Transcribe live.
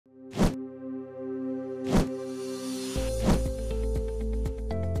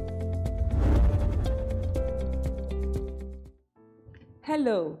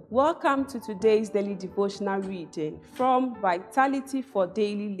Hello, welcome to today's Daily Devotional reading from Vitality for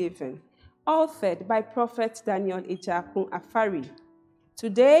Daily Living, authored by Prophet Daniel Agyarko Afari.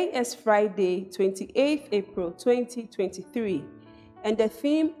 Today is Friday, 28th April 2023, and the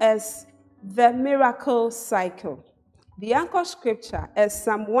theme is The Miracle Cycle. The anchor scripture is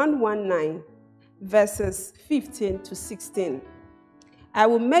Psalm 119, verses 15 to 16. I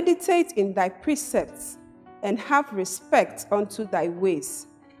will meditate in thy precepts and have respect unto thy ways.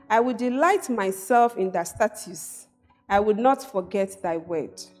 I will delight myself in thy statutes. I will not forget thy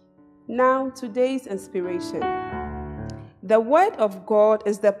word. Now, today's inspiration. The word of God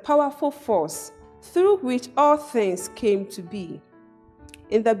is the powerful force through which all things came to be.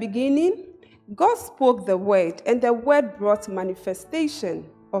 In the beginning, God spoke the word, and the word brought manifestation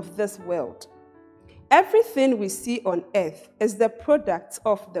of this world. Everything we see on earth is the product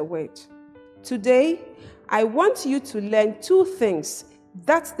of the word. Today, I want you to learn two things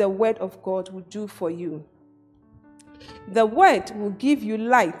that the word of God will do for you. The word will give you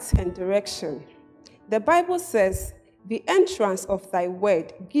light and direction. The Bible says, the entrance of thy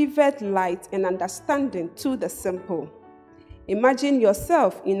word giveth light and understanding to the simple. Imagine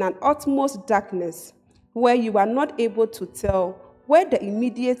yourself in an utmost darkness where you are not able to tell where the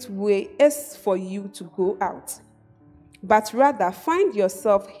immediate way is for you to go out, but rather find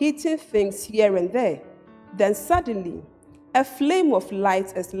yourself hitting things here and there. Then suddenly, a flame of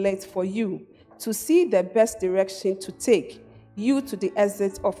light is lit for you to see the best direction to take you to the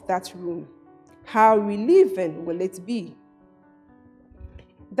exit of that room. How relieving will it be?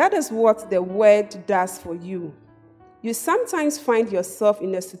 That is what the word does for you. You sometimes find yourself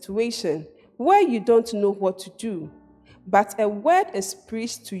in a situation where you don't know what to do, but a word is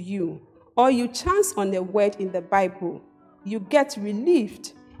preached to you, or you chance on a word in the Bible. You get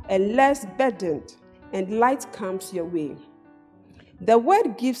relieved and less burdened, and light comes your way. The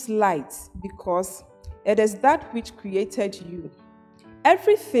word gives light because it is that which created you.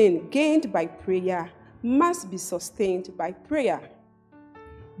 Everything gained by prayer must be sustained by prayer.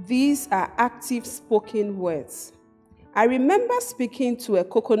 These are active spoken words. I remember speaking to a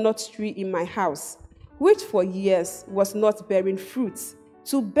coconut tree in my house, which for years was not bearing fruits,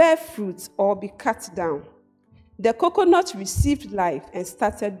 to bear fruit or be cut down. The coconut received life and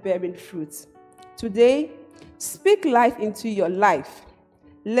started bearing fruit. Today, speak life into your life.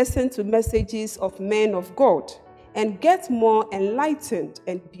 Listen to messages of men of God and get more enlightened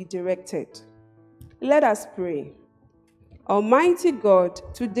and be directed. Let us pray. Almighty God,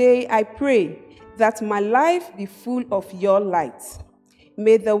 today I pray that my life be full of your light.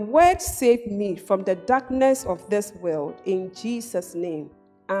 May the word save me from the darkness of this world. In Jesus' name,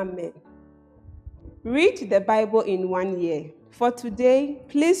 amen. Read the Bible in 1 year. For today,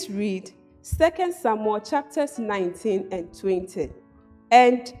 please read 2 Samuel chapters 19 and 20,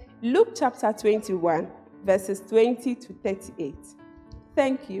 and Luke chapter 21, verses 20 to 38.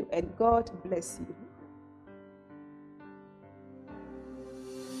 Thank you, and God bless you.